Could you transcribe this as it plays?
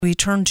We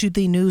turn to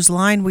the news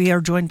line. We are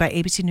joined by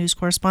ABC News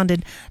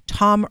correspondent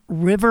Tom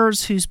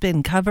Rivers, who's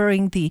been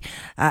covering the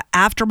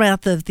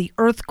aftermath of the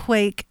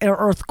earthquakes,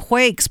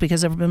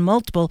 because there have been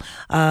multiple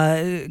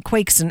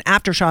quakes and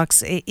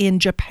aftershocks in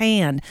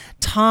Japan.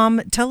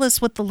 Tom, tell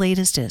us what the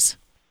latest is.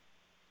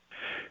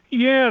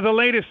 Yeah, the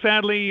latest,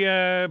 sadly,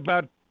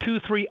 about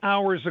 2-3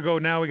 hours ago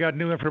now, we got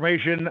new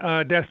information.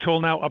 Death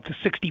toll now up to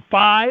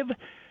 65,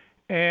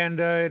 and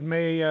it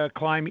may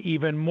climb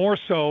even more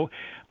so.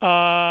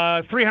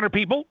 300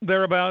 people,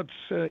 thereabouts,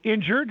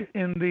 injured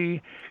in the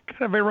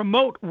kind of a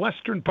remote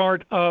western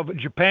part of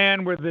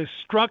Japan where this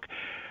struck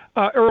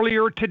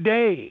earlier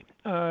today.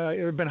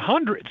 There have been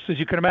hundreds, as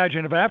you can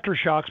imagine, of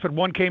aftershocks, but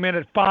one came in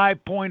at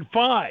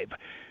 5.5,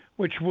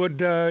 which would,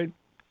 in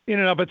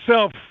and of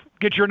itself,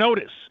 get your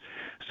notice.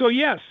 So,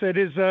 yes, it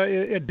is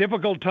a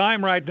difficult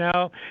time right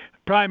now.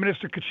 Prime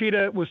Minister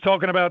Kishida was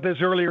talking about this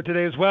earlier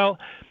today as well,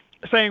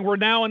 saying we're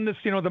now in this,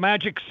 the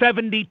magic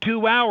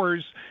 72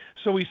 hours.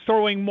 So he's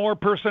throwing more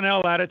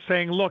personnel at it,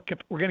 saying, look, if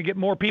we're going to get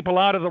more people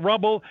out of the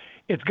rubble,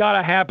 it's got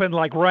to happen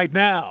like right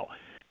now.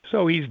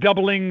 So he's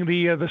doubling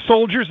the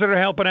soldiers that are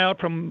helping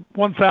out from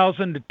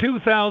 1,000 to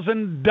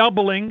 2,000,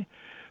 doubling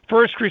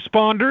first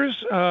responders,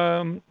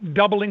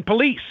 doubling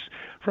police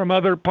from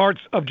other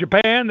parts of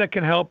Japan that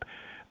can help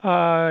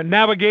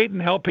navigate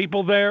and help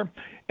people there,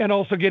 and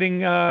also getting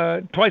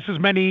twice as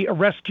many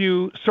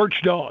rescue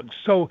search dogs.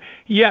 So,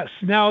 yes,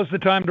 now is the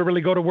time to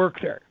really go to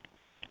work there.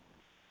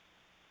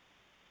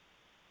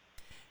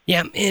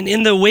 Yeah, and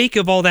in the wake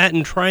of all that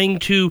and trying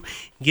to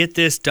get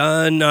this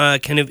done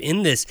kind of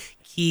in this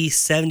key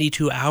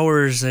 72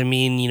 hours, I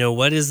mean,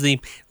 what is the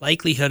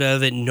likelihood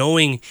of it,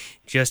 knowing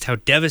just how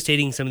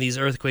devastating some of these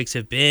earthquakes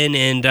have been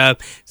and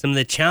some of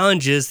the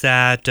challenges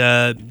that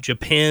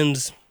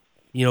Japan's,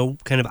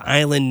 kind of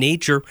island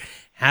nature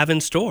have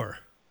in store?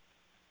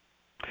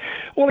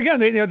 Well, again,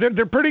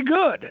 they're pretty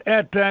good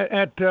at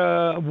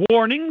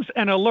warnings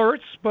and alerts,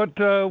 but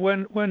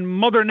when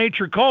Mother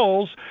Nature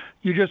calls,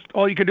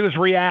 all you can do is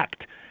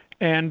react,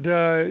 and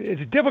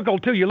it's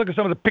difficult too. You look at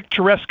some of the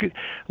picturesque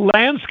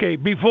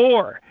landscape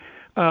before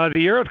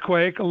the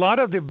earthquake. A lot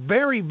of the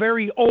very,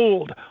 very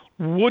old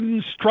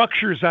wooden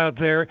structures out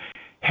there,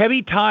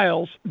 heavy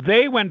tiles,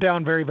 they went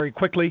down very, very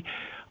quickly.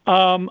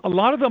 A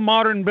lot of the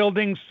modern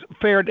buildings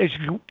fared, as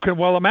you can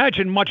well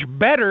imagine, much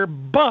better,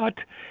 but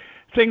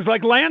things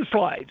like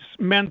landslides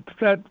meant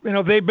that,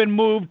 they've been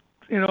moved,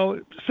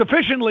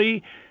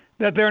 sufficiently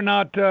that they're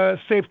not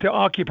safe to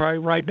occupy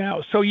right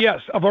now. So,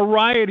 yes, a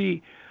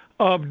variety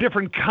of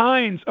different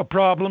kinds of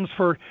problems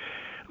for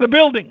the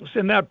buildings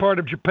in that part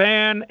of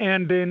Japan.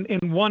 And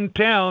in one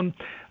town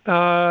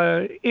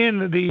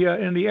in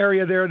the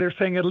area there, they're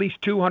saying at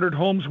least 200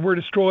 homes were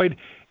destroyed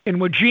in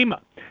Wajima.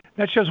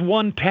 That's just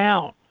one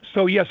town.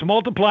 So, yes,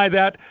 multiply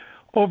that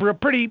over a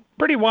pretty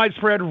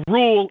widespread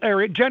rural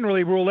area,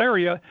 generally rural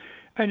area,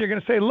 and you're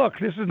going to say, look,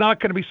 this is not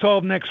going to be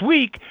solved next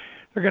week.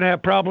 They're going to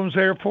have problems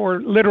there for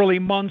literally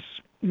months,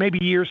 maybe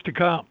years to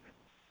come.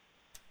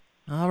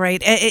 All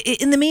right.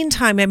 In the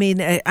meantime, I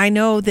mean, I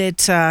know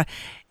that,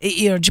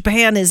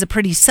 Japan is a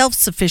pretty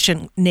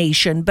self-sufficient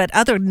nation, but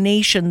other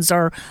nations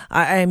are,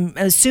 I'm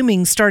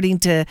assuming, starting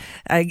to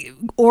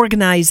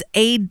organize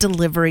aid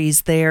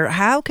deliveries there.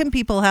 How can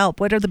people help?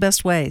 What are the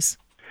best ways?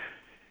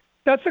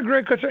 That's a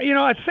great question.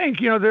 I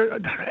think,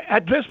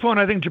 at this point,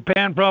 I think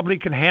Japan probably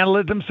can handle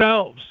it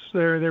themselves.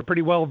 They're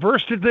pretty well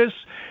versed at this.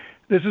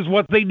 This is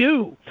what they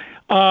do.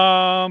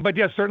 But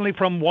yes, certainly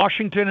from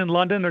Washington and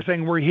London, they're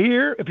saying, we're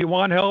here. If you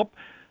want help,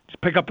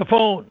 just pick up the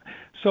phone.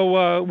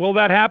 So will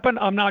that happen?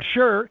 I'm not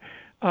sure.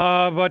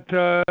 But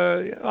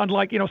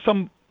unlike,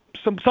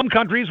 some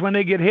countries, when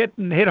they get hit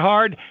and hit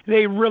hard,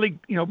 they really,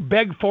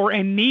 beg for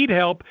and need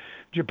help.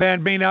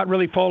 Japan may not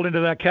really fall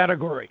into that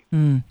category.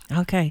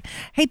 Okay.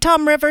 Hey,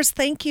 Tom Rivers,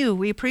 thank you.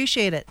 We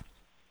appreciate it.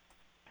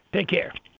 Take care.